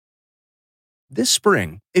This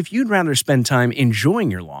spring, if you'd rather spend time enjoying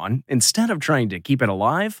your lawn instead of trying to keep it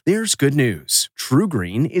alive, there's good news.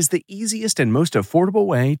 TruGreen is the easiest and most affordable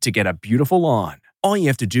way to get a beautiful lawn. All you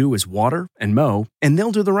have to do is water and mow, and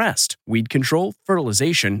they'll do the rest. Weed control,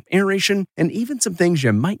 fertilization, aeration, and even some things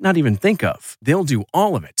you might not even think of. They'll do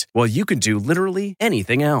all of it, while you can do literally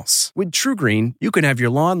anything else. With TruGreen, you can have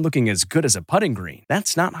your lawn looking as good as a putting green.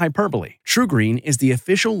 That's not hyperbole. TruGreen is the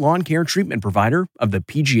official lawn care treatment provider of the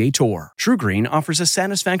PGA Tour. TruGreen offers a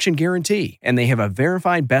satisfaction guarantee, and they have a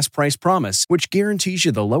verified best price promise, which guarantees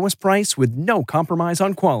you the lowest price with no compromise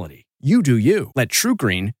on quality. You do you. Let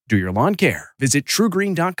TruGreen do your lawn care. Visit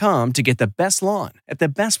TruGreen.com to get the best lawn at the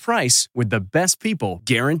best price with the best people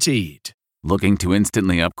guaranteed. Looking to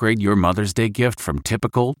instantly upgrade your Mother's Day gift from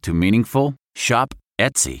typical to meaningful? Shop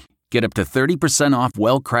Etsy. Get up to 30% off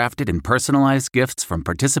well-crafted and personalized gifts from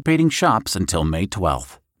participating shops until May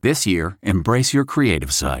 12th. This year, embrace your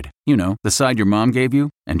creative side. You know, the side your mom gave you.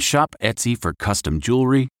 And shop Etsy for custom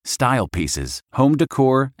jewelry, style pieces, home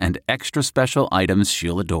decor, and extra special items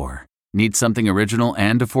she'll adore. Need something original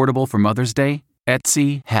and affordable for Mother's Day?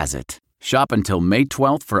 Etsy has it. Shop until May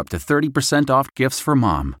 12th for up to 30% off gifts for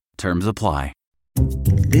mom. Terms apply.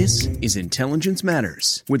 This is Intelligence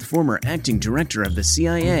Matters with former acting director of the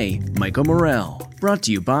CIA, Michael Morell. Brought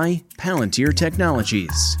to you by Palantir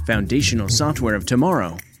Technologies, foundational software of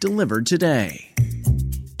tomorrow, delivered today.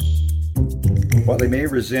 While they may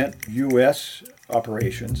resent U.S.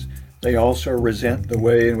 operations, they also resent the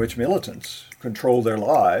way in which militants control their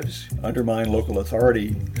lives, undermine local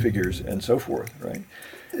authority figures, and so forth, right?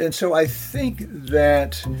 And so I think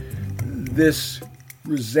that this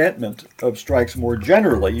resentment of strikes more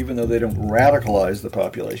generally, even though they don't radicalize the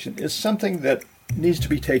population, is something that needs to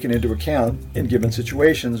be taken into account in given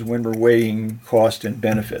situations when we're weighing cost and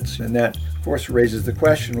benefits. And that, of course, raises the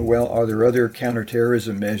question, well, are there other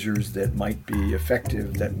counterterrorism measures that might be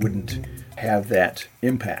effective that wouldn't have that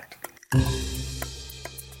impact?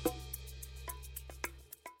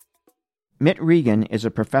 Mitt Regan is a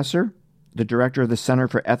professor, the director of the Center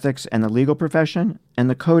for Ethics and the Legal Profession, and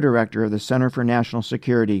the co-director of the Center for National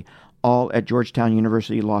Security, all at Georgetown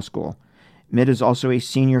University Law School. Mitt is also a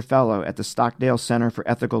senior fellow at the Stockdale Center for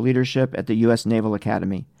Ethical Leadership at the U.S. Naval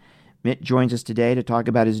Academy. Mitt joins us today to talk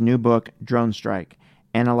about his new book, Drone Strike,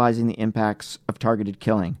 Analyzing the Impacts of Targeted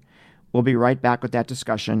Killing. We'll be right back with that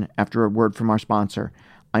discussion after a word from our sponsor.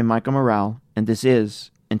 I'm Michael Morell, and this is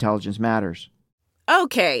Intelligence Matters.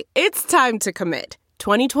 Okay, it's time to commit.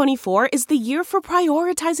 2024 is the year for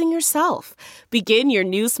prioritizing yourself. Begin your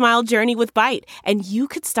new smile journey with Byte, and you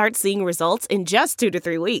could start seeing results in just 2 to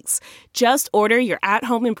 3 weeks. Just order your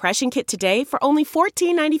at-home impression kit today for only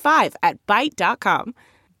 $14.95 at Byte.com.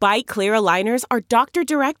 Byte clear aligners are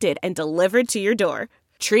doctor-directed and delivered to your door.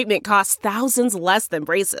 Treatment costs thousands less than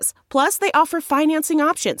braces. Plus, they offer financing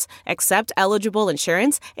options, accept eligible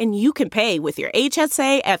insurance, and you can pay with your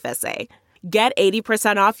HSA FSA. Get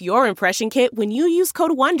 80% off your impression kit when you use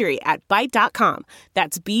code WONDERY at Byte.com.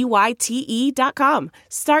 That's BYTE.com.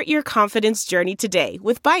 Start your confidence journey today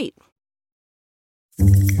with Byte.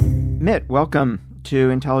 Mitt, welcome to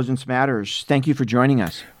Intelligence Matters. Thank you for joining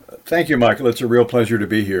us. Thank you, Michael. It's a real pleasure to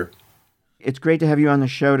be here. It's great to have you on the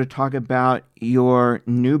show to talk about your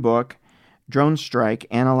new book, Drone Strike,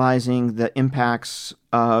 Analyzing the Impacts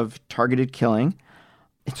of Targeted Killing.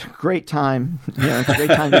 It's a great time. It's a great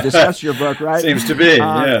time to discuss your book, right? Seems to be,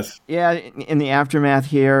 yes. Yeah, in the aftermath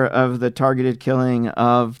here of the targeted killing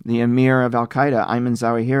of the emir of Al-Qaeda, Ayman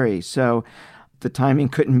Zawahiri. So the timing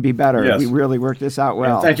couldn't be better. Yes. We really worked this out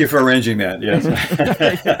well. And thank you for arranging that, yes.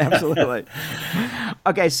 Yeah, absolutely.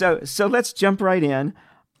 Okay, so let's jump right in.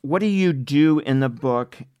 What do you do in the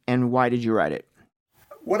book, and why did you write it?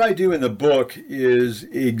 What I do in the book is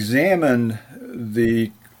examine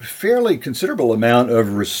the fairly considerable amount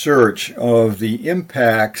of research of the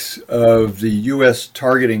impacts of the U.S.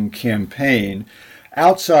 targeting campaign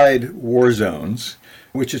outside war zones,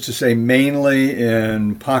 which is to say mainly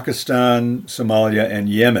in Pakistan, Somalia, and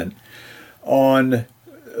Yemen, on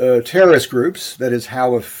terrorist groups, that is,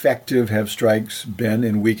 how effective have strikes been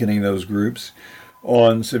in weakening those groups,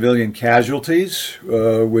 on civilian casualties,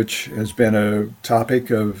 which has been a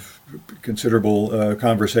topic of considerable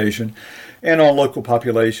conversation, and on local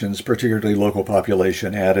populations, particularly local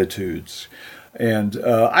population attitudes. And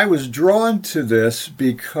I was drawn to this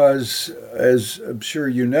because, as I'm sure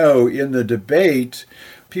you know, in the debate,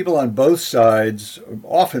 people on both sides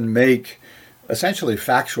often make essentially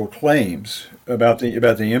factual claims about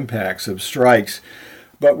the impacts of strikes,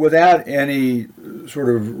 but without any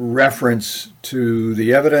sort of reference to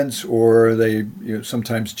the evidence, or they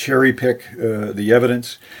sometimes cherry pick the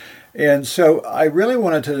evidence. And so I really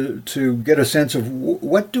wanted to get a sense of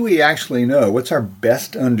what do we actually know? What's our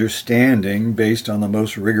best understanding based on the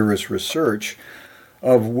most rigorous research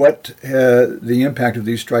of what the impact of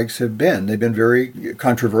these strikes have been? They've been very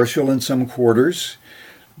controversial in some quarters,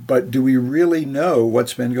 but do we really know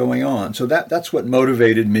what's been going on? So that's what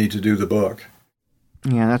motivated me to do the book.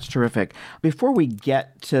 Yeah, that's terrific. Before we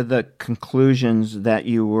get to the conclusions that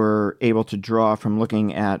you were able to draw from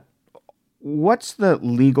looking at what's the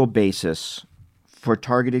legal basis for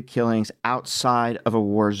targeted killings outside of a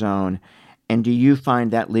war zone, and do you find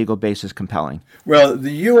that legal basis compelling? Well, the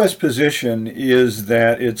U.S. position is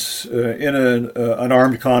that it's in an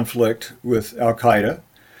armed conflict with al-Qaeda,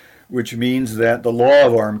 which means that the law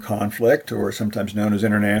of armed conflict, or sometimes known as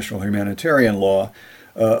international humanitarian law,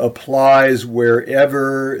 applies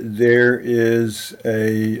wherever there is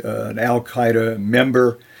an al-Qaeda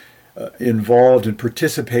member involved in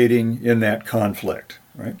participating in that conflict,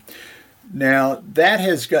 right? Now, that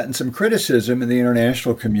has gotten some criticism in the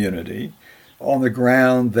international community on the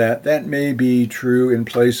ground that that may be true in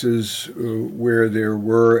places where there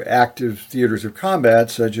were active theaters of combat,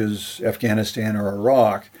 such as Afghanistan or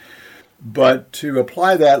Iraq. But to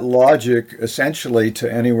apply that logic essentially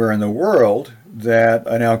to anywhere in the world that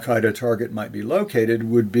an al-Qaeda target might be located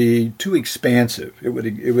would be too expansive. It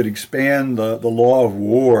would expand the law of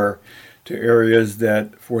war to areas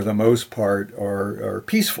that, for the most part, are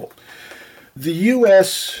peaceful. The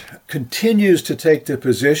U.S. continues to take the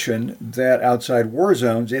position that outside war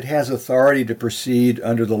zones, it has authority to proceed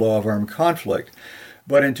under the law of armed conflict.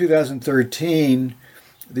 But in 2013,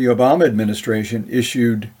 the Obama administration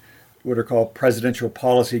issued what are called presidential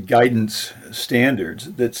policy guidance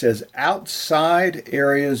standards that says outside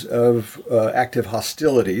areas of active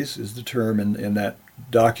hostilities, is the term in that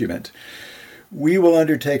document, we will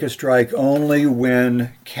undertake a strike only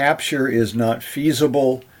when capture is not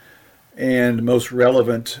feasible and, most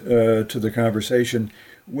relevant to the conversation,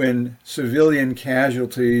 when civilian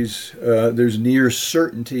casualties, there's near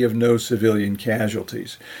certainty of no civilian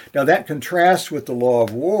casualties. Now that contrasts with the law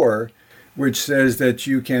of war, which says that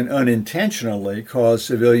you can unintentionally cause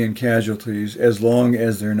civilian casualties as long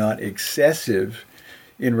as they're not excessive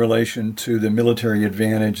in relation to the military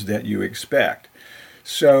advantage that you expect.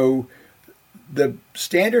 So the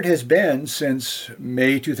standard has been since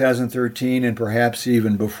May 2013, and perhaps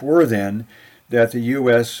even before then, that the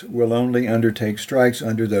U.S. will only undertake strikes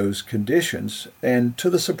under those conditions. And to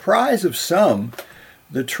the surprise of some,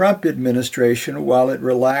 the Trump administration, while it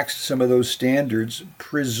relaxed some of those standards,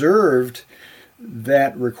 preserved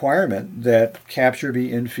that requirement that capture be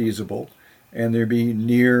infeasible and there be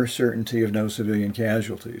near certainty of no civilian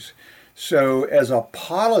casualties. So as a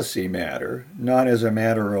policy matter, not as a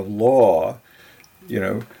matter of law,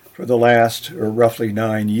 for the last roughly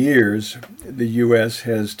 9 years, the U.S.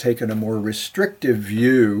 has taken a more restrictive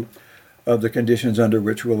view of the conditions under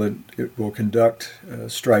which it will conduct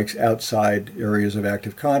strikes outside areas of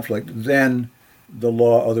active conflict than the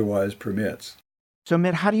law otherwise permits. So,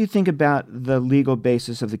 Mitt, how do you think about the legal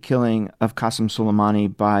basis of the killing of Qasem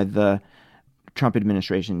Soleimani by the Trump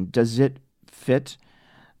administration? Does it fit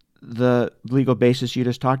the legal basis you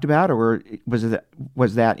just talked about, or was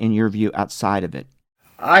that, in your view, outside of it?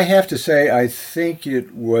 I have to say, I think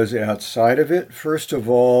it was outside of it. First of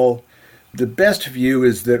all, the best view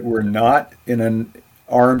is that we're not in an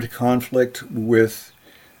armed conflict with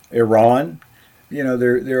Iran.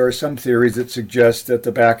 There are some theories that suggest that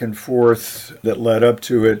the back and forth that led up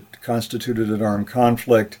to it constituted an armed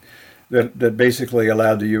conflict that basically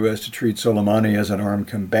allowed the U.S. to treat Soleimani as an armed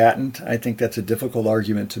combatant. I think that's a difficult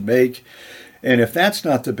argument to make. And if that's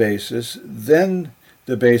not the basis, then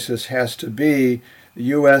the basis has to be the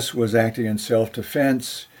U.S. was acting in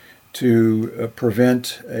self-defense to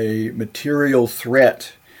prevent a material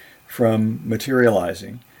threat from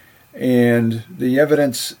materializing. And the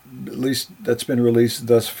evidence, at least that's been released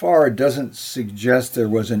thus far, doesn't suggest there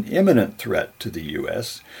was an imminent threat to the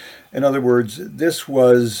U.S. In other words, this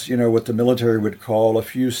was, what the military would call a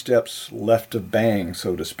few steps left of bang,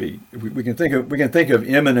 so to speak. We can think of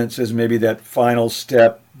imminence as maybe that final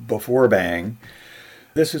step before bang.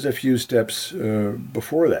 This is a few steps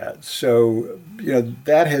before that. So,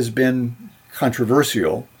 that has been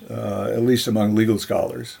controversial, at least among legal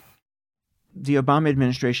scholars. The Obama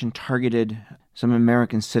administration targeted some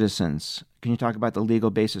American citizens. Can you talk about the legal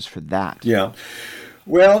basis for that? Yeah.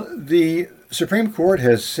 Well, the Supreme Court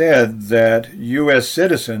has said that U.S.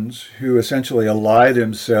 citizens who essentially ally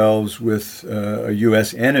themselves with a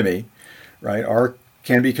U.S. enemy, right,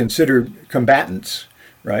 can be considered combatants,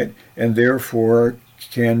 right, and therefore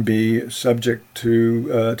can be subject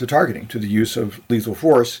to targeting, to the use of lethal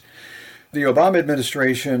force. The Obama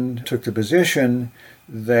administration took the position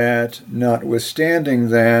that notwithstanding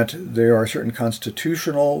that there are certain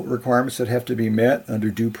constitutional requirements that have to be met under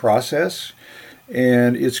due process,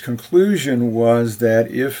 and its conclusion was that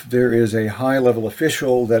if there is a high-level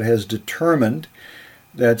official that has determined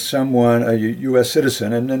that someone, a U.S.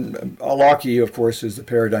 citizen, and then Al-Awlaki, of course, is the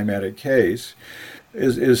paradigmatic case,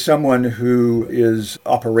 is someone who is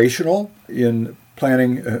operational in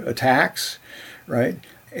planning attacks, right?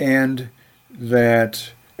 And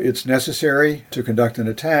that it's necessary to conduct an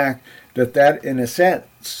attack, that in a sense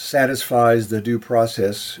satisfies the due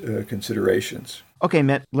process considerations. Okay,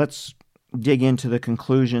 Mitt, let's dig into the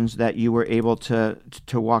conclusions that you were able to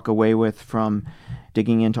walk away with from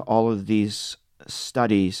digging into all of these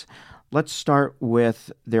studies. Let's start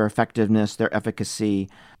with their effectiveness, their efficacy.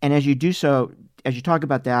 And as you do so, as you talk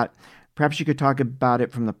about that, perhaps you could talk about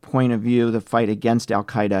it from the point of view of the fight against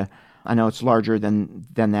al-Qaeda. I know it's larger than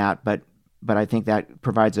that, but I think that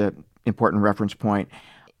provides an important reference point.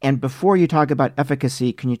 And before you talk about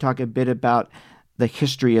efficacy, can you talk a bit about the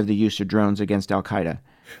history of the use of drones against al-Qaeda?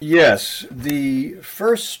 Yes. The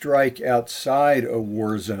first strike outside a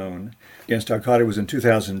war zone against al-Qaeda was in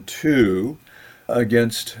 2002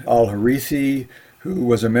 against al-Harithi, who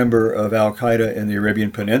was a member of al-Qaeda in the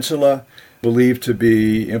Arabian Peninsula, believed to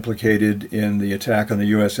be implicated in the attack on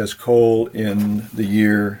the USS Cole in the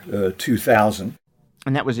year 2000.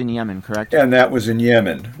 And that was in Yemen, correct? And that was in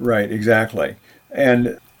Yemen, right, exactly.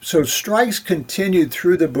 And so strikes continued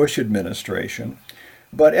through the Bush administration,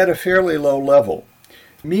 but at a fairly low level.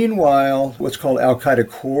 Meanwhile, what's called al-Qaeda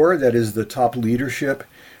Core, that is the top leadership,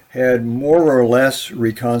 had more or less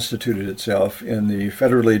reconstituted itself in the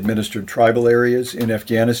federally administered tribal areas in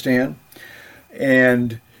Afghanistan.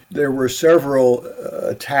 And there were several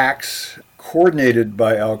attacks coordinated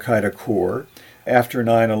by al-Qaeda Core after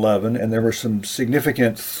 9/11, and there were some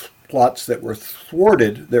significant plots that were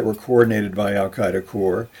thwarted that were coordinated by al-Qaeda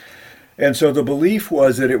Core. And so the belief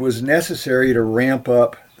was that it was necessary to ramp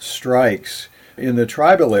up strikes in the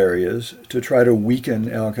tribal areas to try to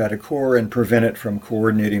weaken al-Qaeda Core and prevent it from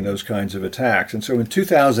coordinating those kinds of attacks. And so in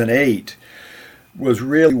 2008 was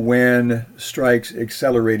really when strikes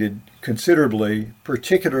accelerated considerably,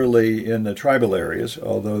 particularly in the tribal areas,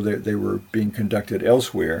 although they were being conducted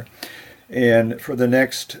elsewhere. And for the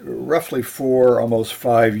next roughly 4, almost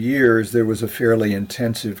 5 years, there was a fairly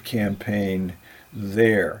intensive campaign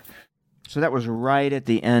there. So that was right at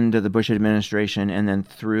the end of the Bush administration and then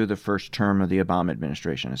through the first term of the Obama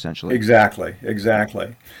administration, essentially. Exactly.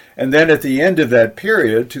 And then at the end of that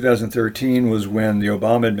period, 2013 was when the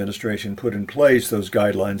Obama administration put in place those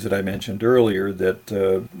guidelines that I mentioned earlier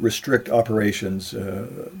that restrict operations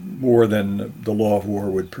more than the law of war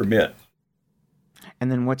would permit.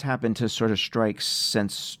 And then what's happened to sort of strikes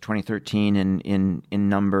since 2013 in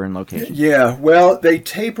number and location? Yeah, well, they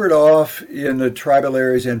tapered off in the tribal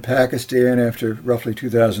areas in Pakistan after roughly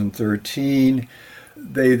 2013.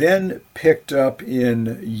 They then picked up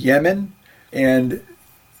in Yemen, and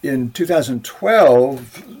in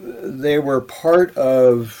 2012, they were part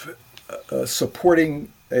of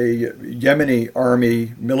supporting a Yemeni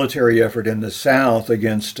army military effort in the south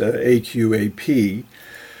against AQAP.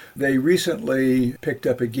 They recently picked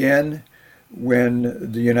up again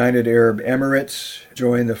when the United Arab Emirates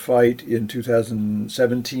joined the fight in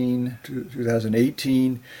 2017,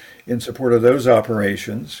 2018 in support of those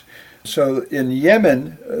operations. So in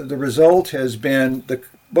Yemen, the result has been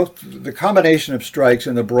both the combination of strikes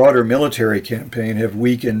and the broader military campaign have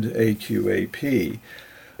weakened AQAP.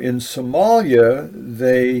 In Somalia,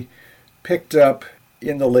 they picked up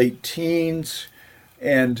in the late teens,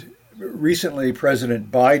 and recently, President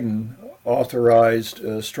Biden authorized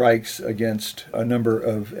strikes against a number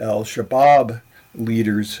of al-Shabaab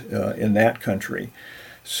leaders in that country.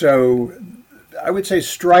 So I would say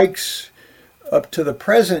strikes up to the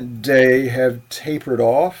present day have tapered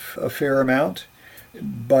off a fair amount,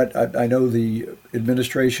 but I know the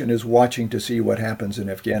administration is watching to see what happens in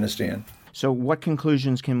Afghanistan. So what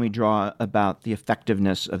conclusions can we draw about the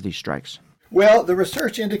effectiveness of these strikes? Well, the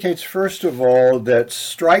research indicates, first of all, that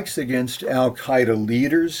strikes against al-Qaeda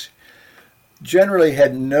leaders generally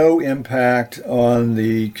had no impact on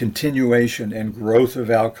the continuation and growth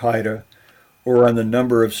of al-Qaeda or on the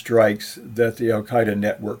number of strikes that the al-Qaeda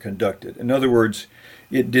network conducted. In other words,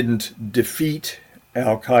 it didn't defeat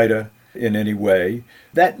al-Qaeda in any way.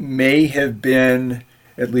 That may have been,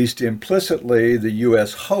 at least implicitly, the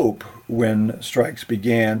U.S. hope when strikes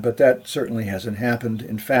began, but that certainly hasn't happened.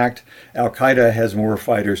 In fact, al-Qaeda has more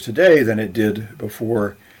fighters today than it did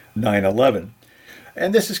before 9/11.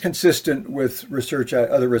 And this is consistent with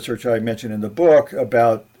other research I mentioned in the book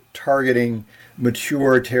about targeting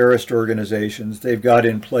mature terrorist organizations. They've got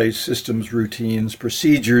in place systems, routines,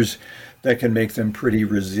 procedures that can make them pretty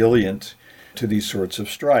resilient to these sorts of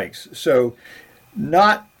strikes. So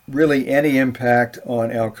not really any impact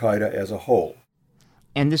on Al-Qaeda as a whole.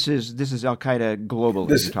 And this is Al-Qaeda globally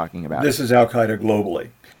you're talking about. This is Al-Qaeda globally.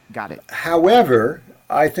 Got it. However,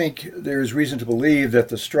 I think there's reason to believe that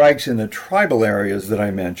the strikes in the tribal areas that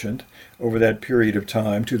I mentioned over that period of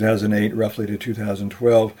time, 2008 roughly to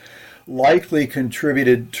 2012, likely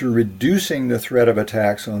contributed to reducing the threat of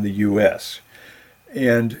attacks on the U.S.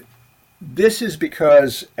 And this is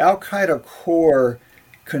because Al-Qaeda core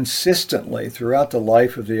consistently throughout the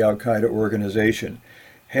life of the Al-Qaeda organization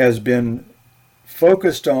has been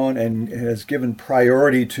focused on and has given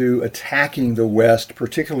priority to attacking the West,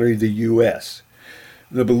 particularly the U.S.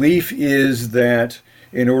 The belief is that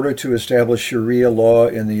in order to establish Sharia law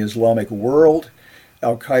in the Islamic world,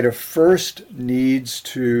 Al-Qaeda first needs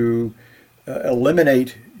to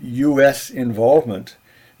eliminate U.S. involvement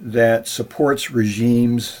that supports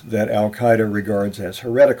regimes that Al-Qaeda regards as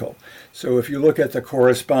heretical. So if you look at the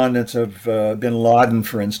correspondence of bin Laden,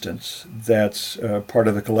 for instance, that's part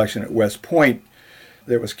of the collection at West Point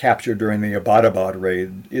that was captured during the Abbottabad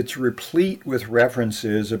raid, it's replete with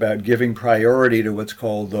references about giving priority to what's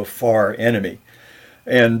called the far enemy.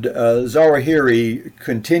 And Zawahiri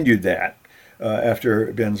continued that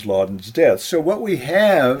after bin Laden's death. So what we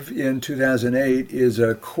have in 2008 is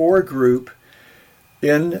a core group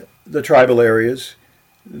in the tribal areas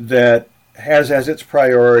that has as its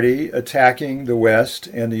priority attacking the West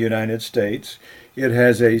and the United States. It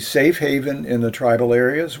has a safe haven in the tribal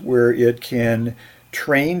areas where it can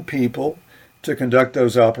train people to conduct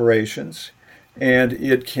those operations, and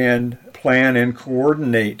it can plan and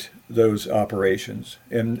coordinate those operations.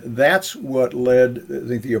 And that's what led, I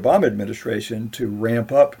think, the Obama administration to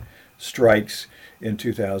ramp up strikes in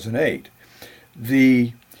 2008.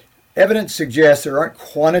 The evidence suggests there aren't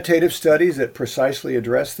quantitative studies that precisely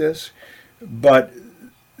address this, but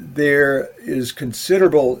there is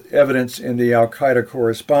considerable evidence in the Al-Qaeda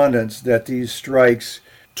correspondence that these strikes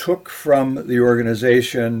took from the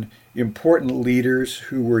organization important leaders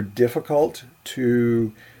who were difficult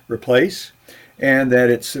to replace, and that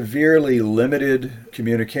it severely limited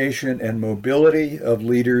communication and mobility of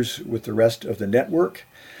leaders with the rest of the network.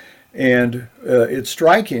 And it's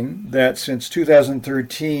striking that since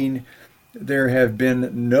 2013, there have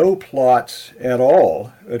been no plots at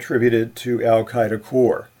all attributed to Al-Qaeda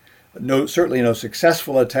core. Certainly no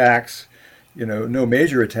successful attacks, no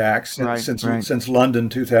major attacks since London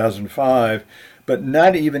 2005, but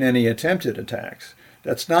not even any attempted attacks.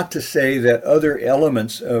 That's not to say that other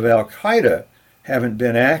elements of Al-Qaeda haven't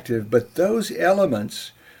been active, but those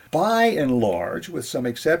elements, by and large, with some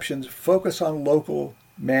exceptions, focus on local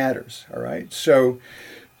matters, all right? So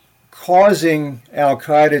causing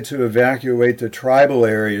Al-Qaeda to evacuate the tribal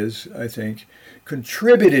areas, I think,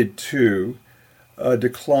 contributed to a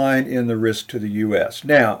decline in the risk to the U.S.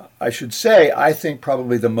 Now, I should say, I think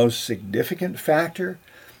probably the most significant factor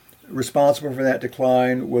responsible for that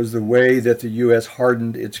decline was the way that the U.S.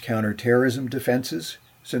 hardened its counterterrorism defenses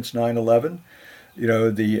since 9/11.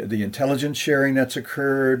 The intelligence sharing that's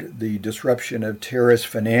occurred, the disruption of terrorist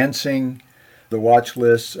financing, the watch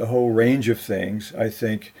lists, a whole range of things, I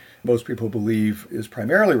think most people believe is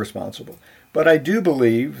primarily responsible. But I do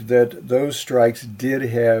believe that those strikes did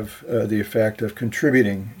have the effect of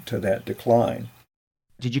contributing to that decline.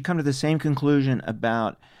 Did you come to the same conclusion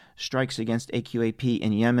about strikes against AQAP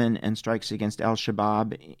in Yemen and strikes against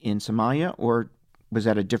al-Shabaab in Somalia, or was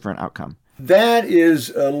that a different outcome? That is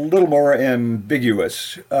a little more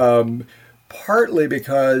ambiguous, partly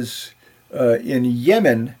because in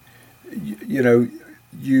Yemen,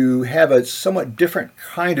 you have a somewhat different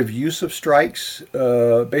kind of use of strikes,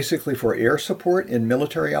 basically for air support in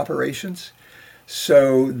military operations.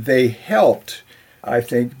 So they helped, I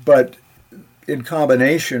think, but in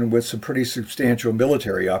combination with some pretty substantial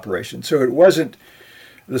military operations. So it wasn't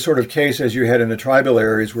the sort of case as you had in the tribal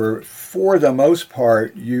areas where, for the most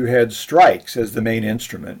part, you had strikes as the main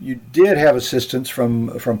instrument. You did have assistance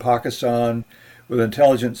from Pakistan with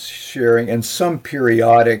intelligence sharing and some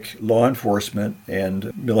periodic law enforcement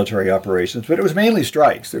and military operations, but it was mainly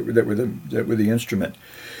strikes that were the instrument.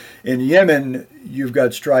 In Yemen, you've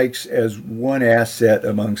got strikes as one asset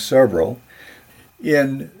among several.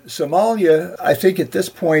 In Somalia, I think at this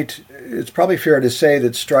point, it's probably fair to say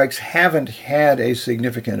that strikes haven't had a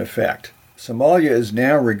significant effect. Somalia is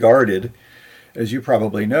now regarded, as you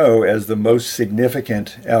probably know, as the most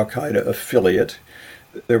significant Al-Qaeda affiliate.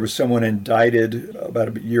 There was someone indicted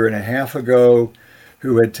about a year and a half ago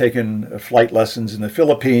who had taken flight lessons in the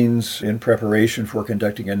Philippines in preparation for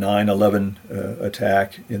conducting a 9/11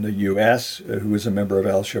 attack in the U.S., who was a member of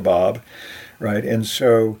al-Shabaab, right? And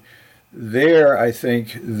so there, I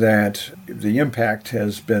think that the impact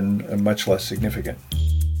has been much less significant.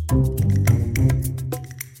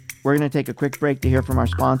 We're going to take a quick break to hear from our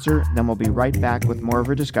sponsor, then we'll be right back with more of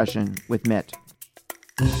our discussion with Mitt.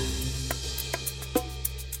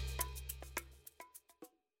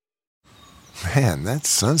 Man, that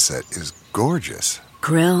sunset is gorgeous.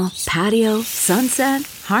 Grill, patio, sunset.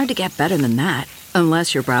 Hard to get better than that.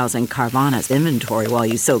 Unless you're browsing Carvana's inventory while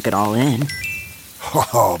you soak it all in.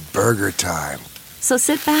 Oh, burger time. So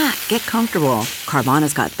sit back, get comfortable.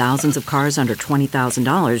 Carvana's got thousands of cars under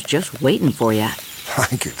 $20,000 just waiting for you. I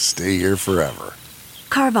could stay here forever.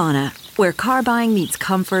 Carvana, where car buying meets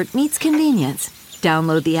comfort meets convenience.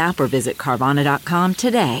 Download the app or visit Carvana.com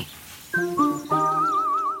today.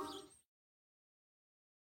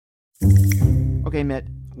 Okay, Mitt,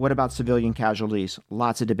 what about civilian casualties?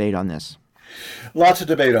 Lots of debate on this. Lots of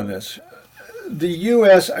debate on this. The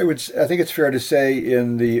U.S., I think it's fair to say,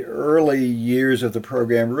 in the early years of the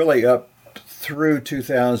program, really up through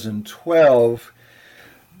 2012,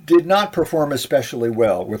 did not perform especially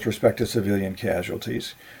well with respect to civilian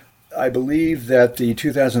casualties. I believe that the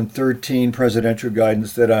 2013 presidential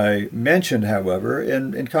guidance that I mentioned, however,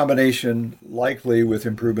 in combination likely with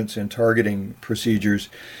improvements in targeting procedures,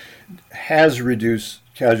 has reduced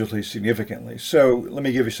casualties significantly. So let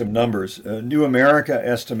me give you some numbers. New America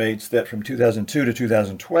estimates that from 2002 to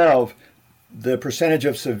 2012, the percentage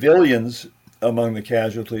of civilians among the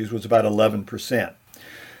casualties was about 11%.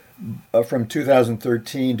 From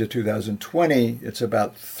 2013 to 2020, it's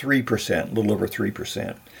about 3%, a little over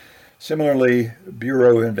 3%. Similarly,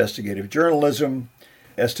 Bureau of Investigative Journalism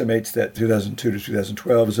estimates that 2002 to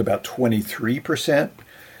 2012 is about 23%.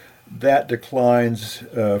 That declines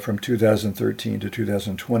from 2013 to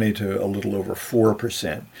 2020 to a little over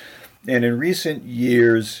 4%. And in recent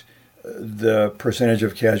years, the percentage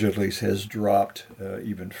of casualties has dropped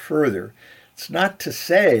even further. It's not to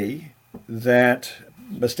say that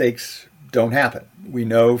mistakes don't happen. We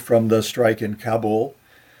know from the strike in Kabul,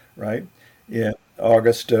 right, in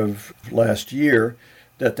August of last year,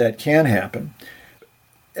 that can happen.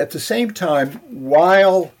 At the same time,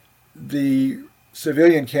 while the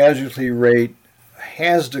civilian casualty rate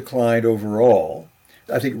has declined overall,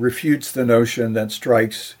 I think refutes the notion that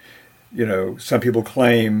strikes, some people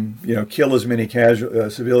claim, kill as many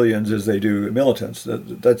civilians as they do militants.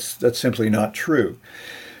 That's simply not true.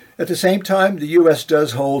 At the same time, the U.S.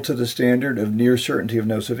 does hold to the standard of near certainty of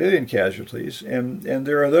no civilian casualties, and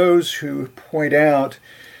there are those who point out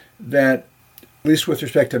that, at least with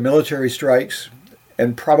respect to military strikes,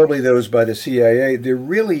 and probably those by the CIA, there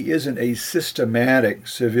really isn't a systematic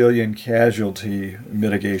civilian casualty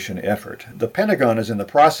mitigation effort. The Pentagon is in the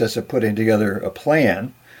process of putting together a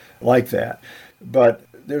plan like that, but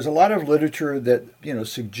there's a lot of literature that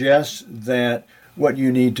suggests that what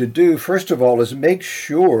you need to do, first of all, is make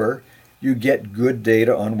sure you get good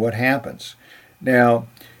data on what happens. Now,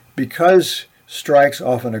 because strikes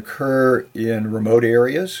often occur in remote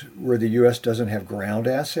areas where the U.S. doesn't have ground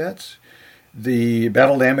assets, the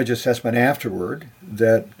battle damage assessment afterward,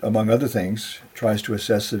 that, among other things, tries to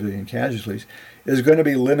assess civilian casualties, is going to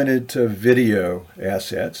be limited to video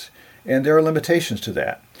assets, and there are limitations to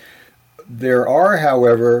that. There are,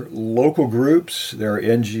 however, local groups, there are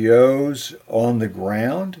NGOs on the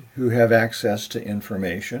ground who have access to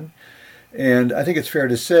information. And I think it's fair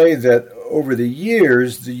to say that over the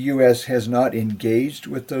years, the U.S. has not engaged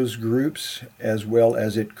with those groups as well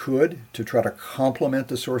as it could to try to complement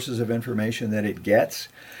the sources of information that it gets.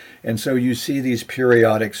 And so you see these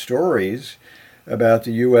periodic stories about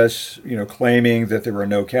the U.S., claiming that there were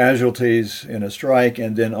no casualties in a strike,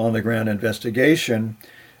 and then on-the-ground investigation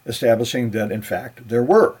establishing that, in fact, there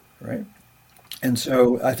were, right? And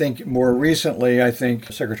so I think more recently,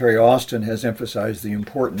 Secretary Austin has emphasized the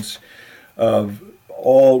importance of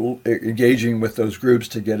all engaging with those groups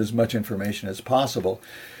to get as much information as possible.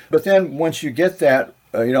 But then once you get that,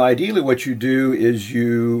 ideally what you do is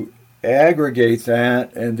you aggregate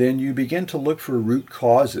that, and then you begin to look for root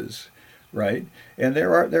causes, right? And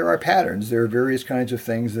there are patterns. There are various kinds of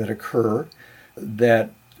things that occur that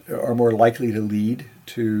are more likely to lead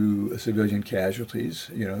to civilian casualties,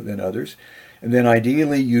 than others. And then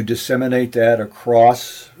ideally you disseminate that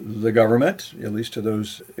across the government, at least to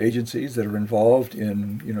those agencies that are involved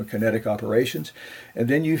in, kinetic operations. And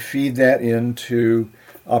then you feed that into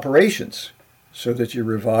operations so that you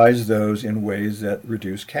revise those in ways that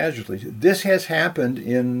reduce casualties. This has happened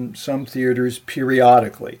in some theaters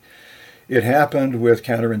periodically. It happened with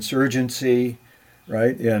counterinsurgency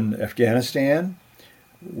right, in Afghanistan,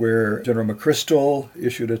 where General McChrystal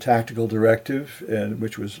issued a tactical directive, and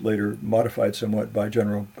which was later modified somewhat by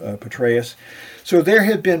General Petraeus. So there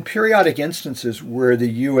have been periodic instances where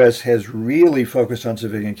the U.S. has really focused on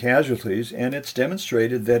civilian casualties, and it's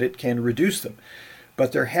demonstrated that it can reduce them.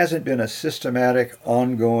 But there hasn't been a systematic,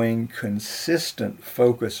 ongoing, consistent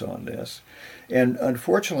focus on this. And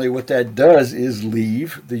unfortunately, what that does is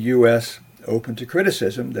leave the U.S. open to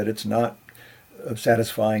criticism that it's not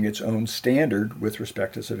satisfying its own standard with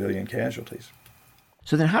respect to civilian casualties.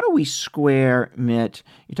 So then how do we square, Mitt,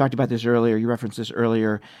 you talked about this earlier, you referenced this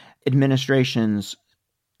earlier, administrations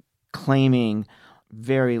claiming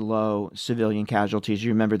very low civilian casualties.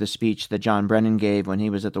 You remember the speech that John Brennan gave when he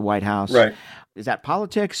was at the White House. Right. Is that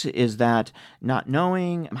politics? Is that not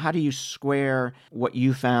knowing? How do you square what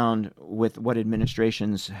you found with what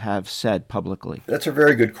administrations have said publicly? That's a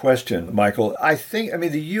very good question, Michael. I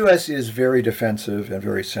mean, the U.S. is very defensive and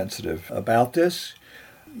very sensitive about this,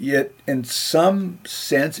 yet in some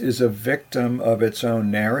sense is a victim of its own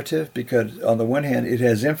narrative because, on the one hand, it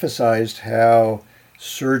has emphasized how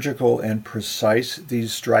surgical and precise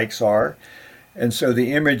these strikes are. And so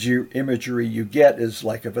the imagery you get is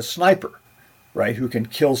like of a sniper, right, who can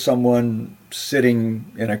kill someone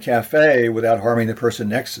sitting in a cafe without harming the person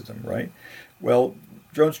next to them, right? Well,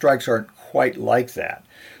 drone strikes aren't quite like that.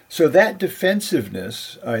 So that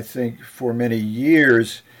defensiveness, I think, for many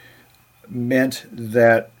years meant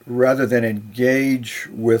that rather than engage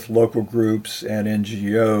with local groups and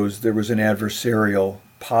NGOs, there was an adversarial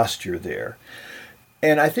posture there.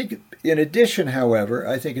 And I think, in addition, however,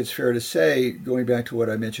 I think it's fair to say, going back to what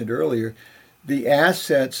I mentioned earlier, the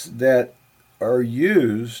assets that are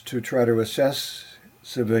used to try to assess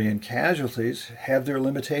civilian casualties have their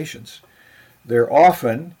limitations. They're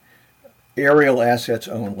often aerial assets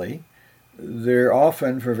only. They're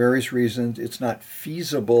often, for various reasons, it's not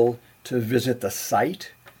feasible to visit the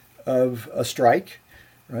site of a strike,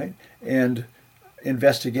 right? And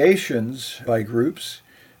investigations by groups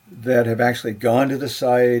that have actually gone to the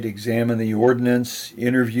site, examined the ordnance,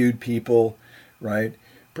 interviewed people, right,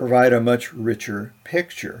 provide a much richer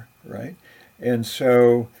picture, right? And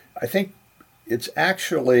so I think it's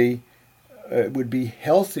actually, it would be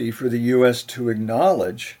healthy for the U.S. to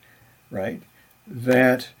acknowledge, right,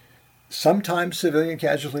 that sometimes civilian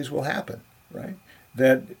casualties will happen, right?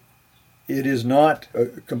 That it is not a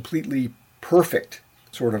completely perfect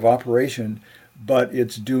sort of operation, but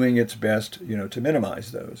it's doing its best, to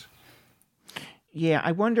minimize those. Yeah,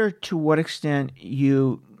 I wonder to what extent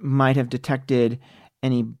you might have detected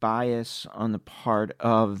any bias on the part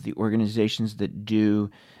of the organizations that do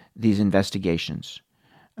these investigations.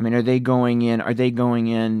 I mean, are they going in,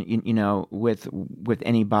 with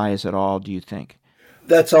any bias at all, do you think?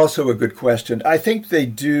 That's also a good question. I think they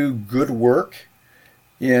do good work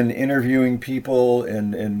in interviewing people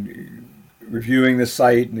and reviewing the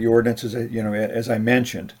site and the ordinances, as I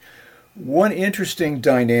mentioned. One interesting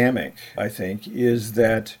dynamic, I think, is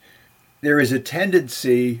that there is a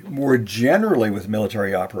tendency more generally with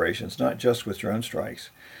military operations, not just with drone strikes,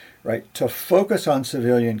 right, to focus on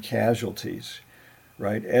civilian casualties,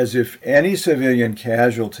 right, as if any civilian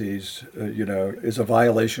casualties, is a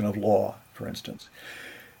violation of law, for instance.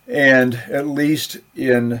 And at least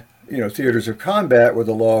in, theaters of combat where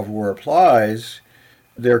the law of war applies,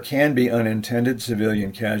 there can be unintended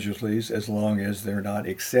civilian casualties as long as they're not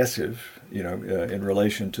excessive, in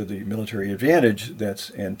relation to the military advantage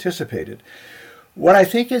that's anticipated. What I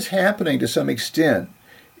think is happening to some extent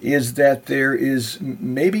is that there is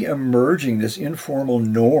maybe emerging this informal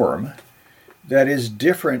norm that is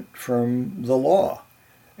different from the law.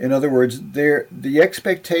 In other words, the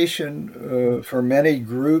expectation for many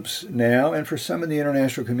groups now and for some in the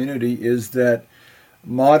international community is that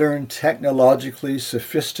modern, technologically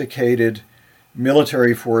sophisticated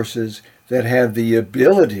military forces that have the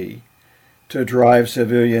ability to drive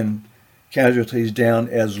civilian casualties down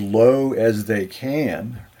as low as they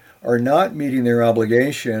can are not meeting their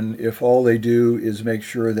obligation if all they do is make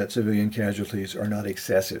sure that civilian casualties are not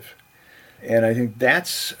excessive. And I think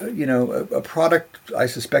that's, a product, I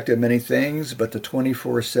suspect, of many things, but the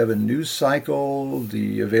 24/7 news cycle,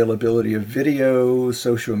 the availability of video,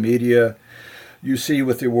 social media. You see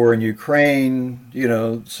with the war in Ukraine,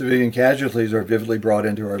 civilian casualties are vividly brought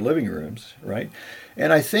into our living rooms, right?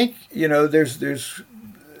 And I think, there's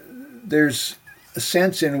a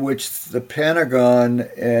sense in which the Pentagon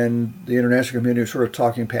and the international community are sort of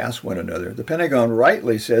talking past one another. The Pentagon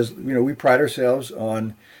rightly says, we pride ourselves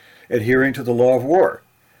on adhering to the law of war.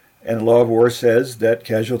 And the law of war says that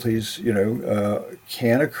casualties,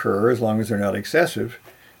 can occur as long as they're not excessive.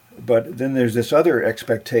 But then there's this other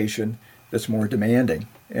expectation that's more demanding.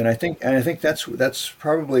 And I think that's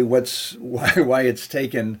probably why it's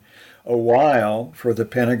taken a while for the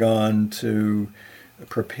Pentagon to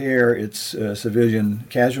prepare its civilian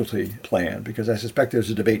casualty plan, because I suspect there's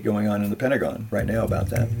a debate going on in the Pentagon right now about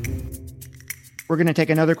that. We're going to take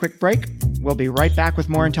another quick break. We'll be right back with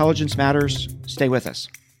more Intelligence Matters. Stay with us.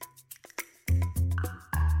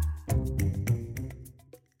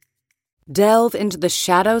 Delve into the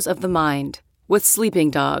shadows of the mind with Sleeping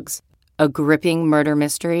Dogs, a gripping murder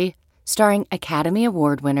mystery starring Academy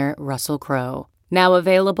Award winner Russell Crowe. Now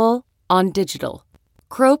available on digital.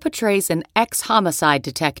 Crowe portrays an ex-homicide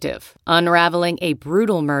detective unraveling a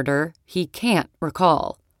brutal murder he can't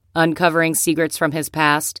recall. Uncovering secrets from his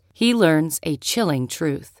past, he learns a chilling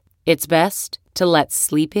truth. It's best to let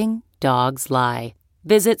sleeping dogs lie.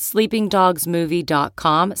 Visit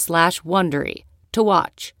sleepingdogsmovie.com/Wondery to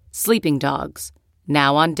watch Sleeping Dogs,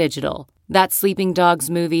 now on digital. That's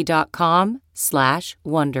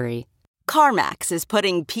sleepingdogsmovie.com/Wondery. CarMax is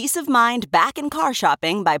putting peace of mind back in car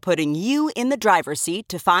shopping by putting you in the driver's seat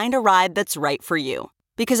to find a ride that's right for you.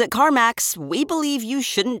 Because at CarMax, we believe you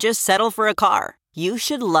shouldn't just settle for a car. You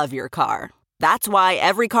should love your car. That's why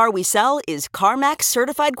every car we sell is CarMax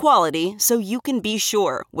certified quality, so you can be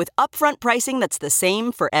sure with upfront pricing that's the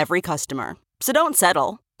same for every customer. So don't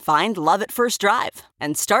settle. Find love at first drive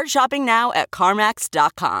and start shopping now at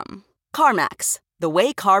CarMax.com. CarMax, the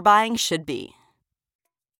way car buying should be.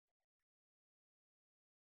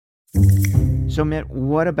 So, Mitt,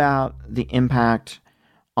 what about the impact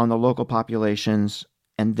on the local populations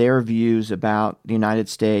and their views about the United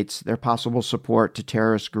States, their possible support to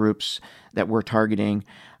terrorist groups that we're targeting?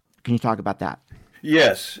 Can you talk about that?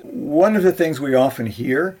 Yes. One of the things we often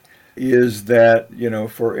hear is that,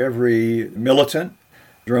 for every militant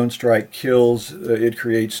drone strike kills, it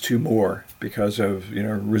creates two more because of,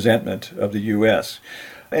 resentment of the U.S.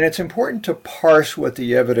 And it's important to parse what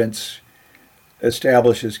the evidence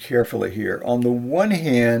establishes carefully here. On the one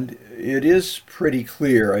hand, it is pretty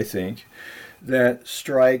clear, I think, that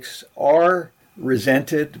strikes are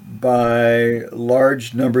resented by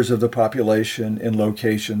large numbers of the population in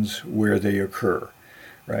locations where they occur,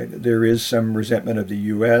 right? There is some resentment of the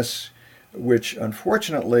U.S., which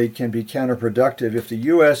unfortunately can be counterproductive if the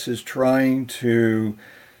U.S. is trying to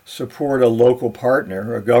support a local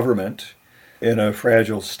partner, a government, in a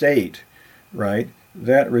fragile state, right?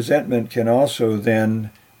 That resentment can also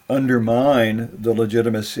then undermine the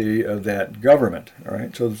legitimacy of that government, all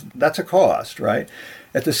right? So that's a cost, right?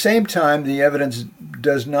 At the same time, the evidence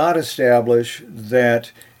does not establish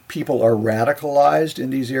that people are radicalized in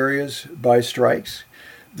these areas by strikes.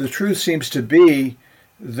 The truth seems to be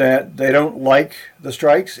that they don't like the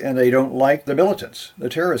strikes and they don't like the militants, the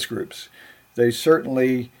terrorist groups. They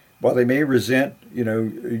certainly, while they may resent,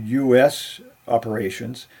 U.S.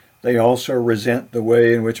 operations, they also resent the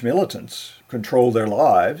way in which militants control their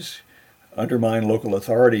lives, undermine local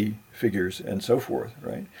authority figures, and so forth,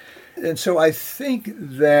 right? And so I think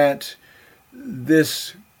that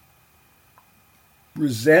this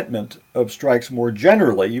resentment of strikes more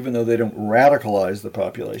generally, even though they don't radicalize the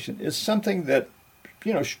population, is something that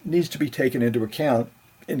needs to be taken into account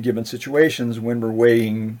in given situations when we're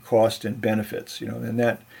weighing cost and benefits, and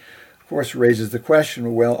that, of course, raises the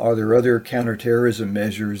question, well, are there other counterterrorism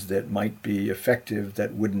measures that might be effective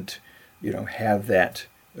that wouldn't, have that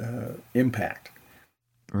impact?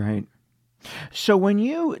 Right. So when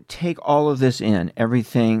you take all of this in,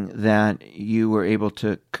 everything that you were able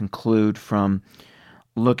to conclude from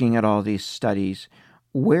looking at all these studies,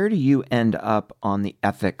 where do you end up on the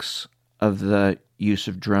ethics of the use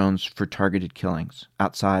of drones for targeted killings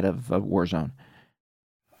outside of a war zone?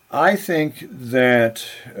 I think that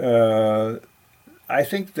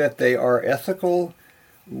they are ethical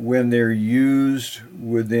when they're used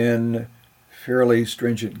within fairly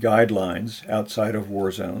stringent guidelines outside of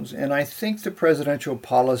war zones. And I think the presidential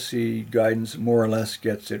policy guidance more or less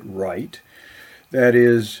gets it right. That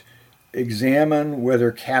is, examine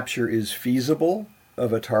whether capture is feasible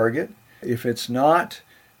of a target. If it's not,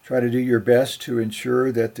 try to do your best to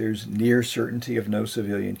ensure that there's near certainty of no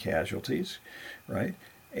civilian casualties, right?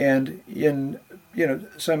 And in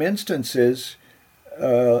some instances,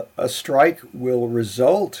 a strike will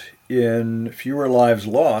result in fewer lives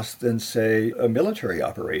lost than, say, a military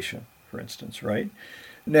operation, for instance, right?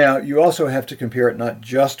 Now, you also have to compare it not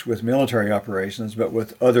just with military operations, but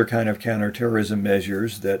with other kind of counterterrorism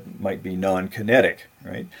measures that might be non-kinetic,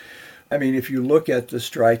 right? I mean, if you look at the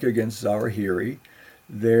strike against Zawahiri,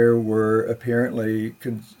 there were apparently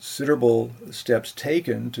considerable steps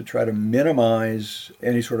taken to try to minimize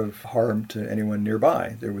any sort of harm to anyone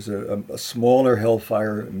nearby. There was a smaller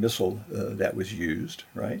Hellfire missile that was used,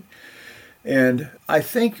 right? And I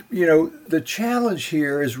think, the challenge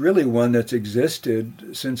here is really one that's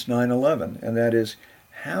existed since 9/11, and that is,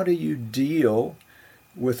 how do you deal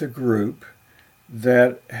with a group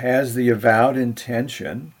that has the avowed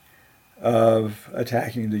intention of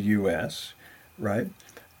attacking the U.S., right,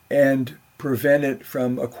 and prevent it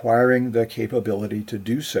from acquiring the capability to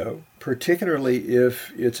do so, particularly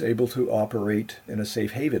if it's able to operate in a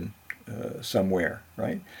safe haven somewhere,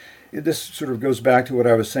 right? This sort of goes back to what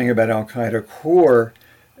I was saying about al-Qaeda core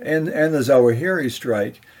and the Zawahiri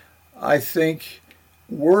strike. I think,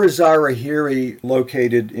 were Zawahiri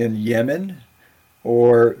located in Yemen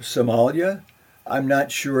or Somalia, I'm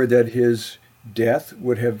not sure that his death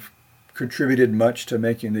would have contributed much to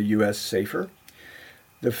making the U.S. safer.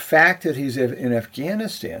 The fact that he's in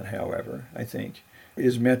Afghanistan, however, I think,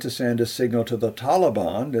 is meant to send a signal to the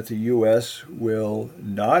Taliban that the U.S. will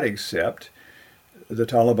not accept the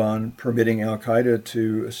Taliban permitting al-Qaeda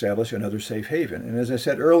to establish another safe haven. And as I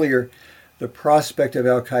said earlier, the prospect of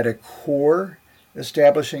al-Qaeda core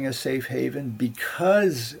establishing a safe haven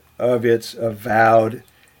because of its avowed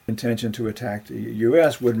intention to attack the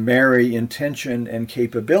U.S. would marry intention and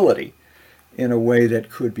capability in a way that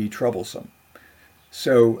could be troublesome.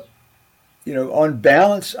 So, on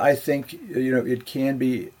balance, I think, it can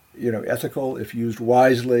be, ethical if used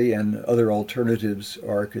wisely and other alternatives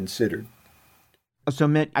are considered. So,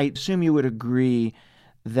 Mitt, I assume you would agree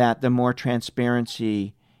that the more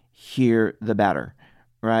transparency here, the better,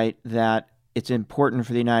 right? That it's important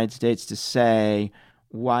for the United States to say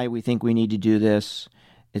why we think we need to do this.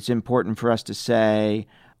 It's important for us to say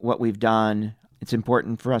what we've done. It's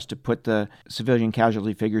important for us to put the civilian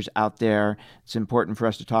casualty figures out there. It's important for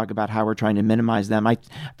us to talk about how we're trying to minimize them. I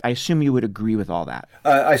assume you would agree with all that.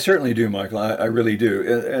 I certainly do, Michael. I really do.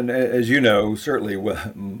 And as you know, certainly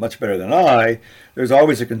much better than I, there's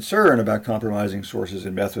always a concern about compromising sources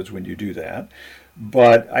and methods when you do that.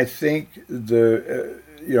 But I think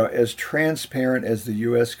as transparent as the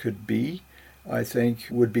U.S. could be, I think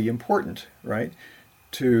would be important, right?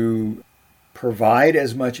 To provide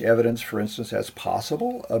as much evidence, for instance, as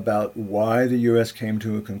possible about why the U.S. came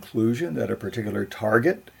to a conclusion that a particular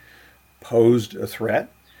target posed a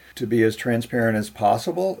threat, to be as transparent as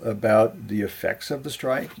possible about the effects of the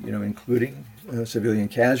strike, including civilian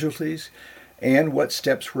casualties, and what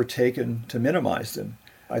steps were taken to minimize them.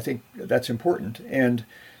 I think that's important. And,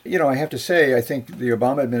 I have to say, I think the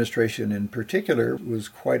Obama administration in particular was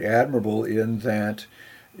quite admirable in that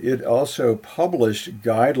it also published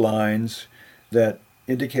guidelines that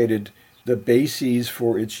indicated the bases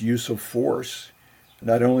for its use of force,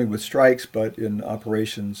 not only with strikes, but in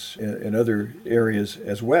operations in other areas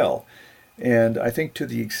as well. And I think to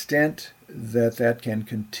the extent that that can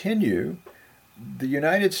continue, the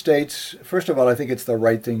United States, first of all, I think it's the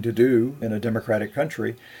right thing to do in a democratic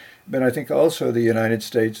country. But I think also the United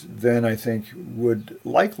States then, I think, would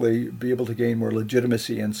likely be able to gain more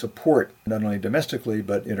legitimacy and support, not only domestically,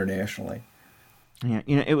 but internationally. Yeah,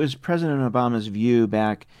 it was President Obama's view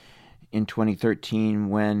back in 2013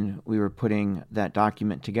 when we were putting that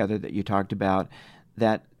document together that you talked about,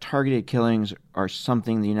 that targeted killings are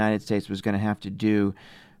something the United States was going to have to do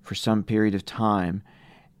for some period of time.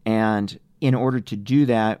 And in order to do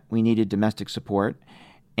that, we needed domestic support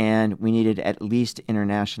and we needed at least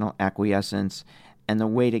international acquiescence. And the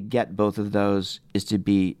way to get both of those is to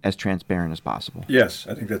be as transparent as possible. Yes,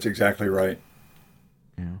 I think that's exactly right.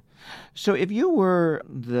 Yeah. So if you were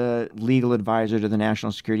the legal advisor to the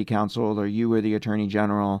National Security Council, or you were the Attorney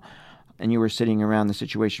General, and you were sitting around the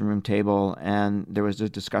Situation Room table and there was a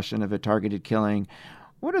discussion of a targeted killing,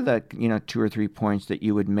 what are the 2 or 3 points that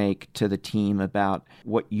you would make to the team about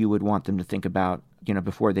what you would want them to think about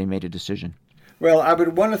before they made a decision? Well, I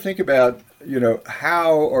would want to think about,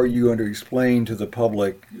 how are you going to explain to the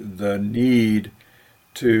public the need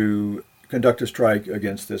to conduct a strike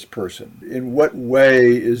against this person? In what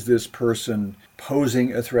way is this person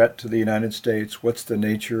posing a threat to the United States? What's the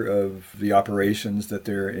nature of the operations that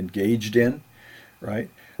they're engaged in, right?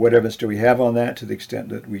 What evidence do we have on that to the extent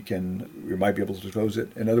that we might be able to disclose it?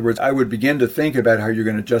 In other words, I would begin to think about how you're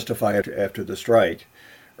going to justify it after the strike,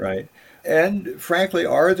 right? And frankly,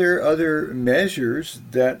 are there other measures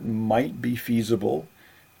that might be feasible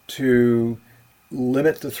to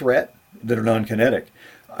limit the threat that are non-kinetic?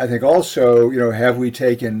 I think also, have we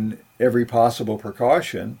taken every possible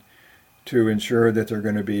precaution to ensure that there are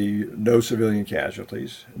going to be no civilian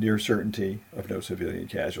casualties, near certainty of no civilian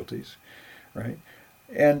casualties, right?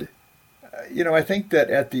 And, I think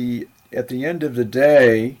that at the end of the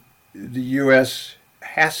day, the U.S.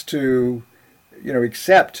 has to,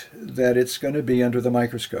 accept that it's going to be under the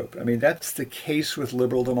microscope. I mean, that's the case with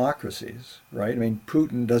liberal democracies, right? I mean,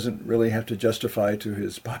 Putin doesn't really have to justify to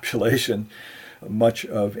his population much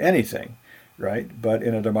of anything, right? But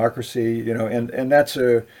in a democracy, and that's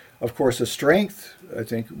of course, a strength. I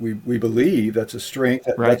think we believe that's a strength.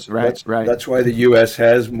 Right. That's why the U.S.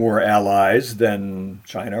 has more allies than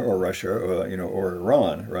China or Russia or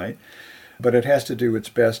Iran, right? But it has to do its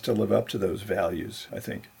best to live up to those values, I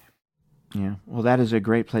think. Yeah, well, that is a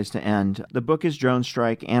great place to end. The book is Drone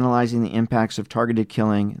Strike, Analyzing the Impacts of Targeted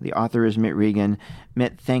Killing. The author is Mitt Regan.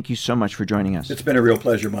 Mitt, thank you so much for joining us. It's been a real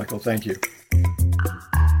pleasure, Michael. Thank you.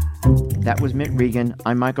 That was Mitt Regan.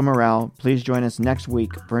 I'm Michael Morrell. Please join us next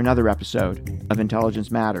week for another episode of Intelligence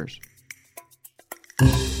Matters.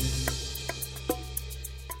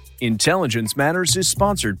 Intelligence Matters is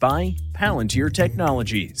sponsored by Palantir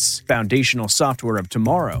Technologies, foundational software of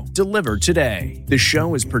tomorrow, delivered today. The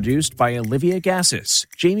show is produced by Olivia Gassis,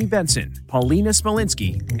 Jamie Benson, Paulina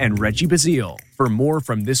Smolinski, and Reggie Bazile. For more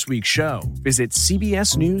from this week's show, visit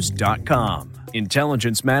cbsnews.com.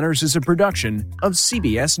 Intelligence Matters is a production of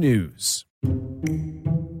CBS News.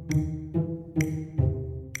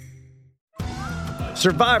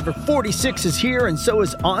 Survivor 46 is here, and so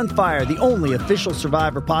is On Fire, the only official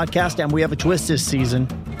Survivor podcast, and we have a twist this season.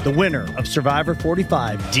 The winner of Survivor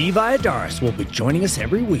 45, Dee Valladares, will be joining us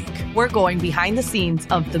every week. We're going behind the scenes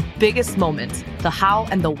of the biggest moments, the how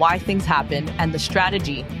and the why things happen, and the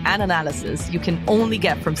strategy and analysis you can only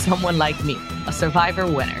get from someone like me, a Survivor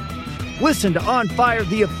winner. Listen to On Fire,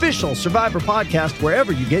 the official Survivor podcast,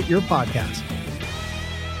 wherever you get your podcasts.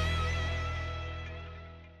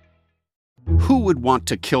 Who would want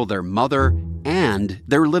to kill their mother and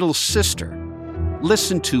their little sister?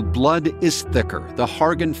 Listen to Blood is Thicker, the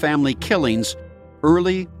Hargan family killings,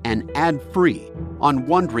 early and ad-free on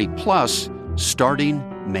Wondery Plus starting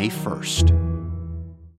May 1st.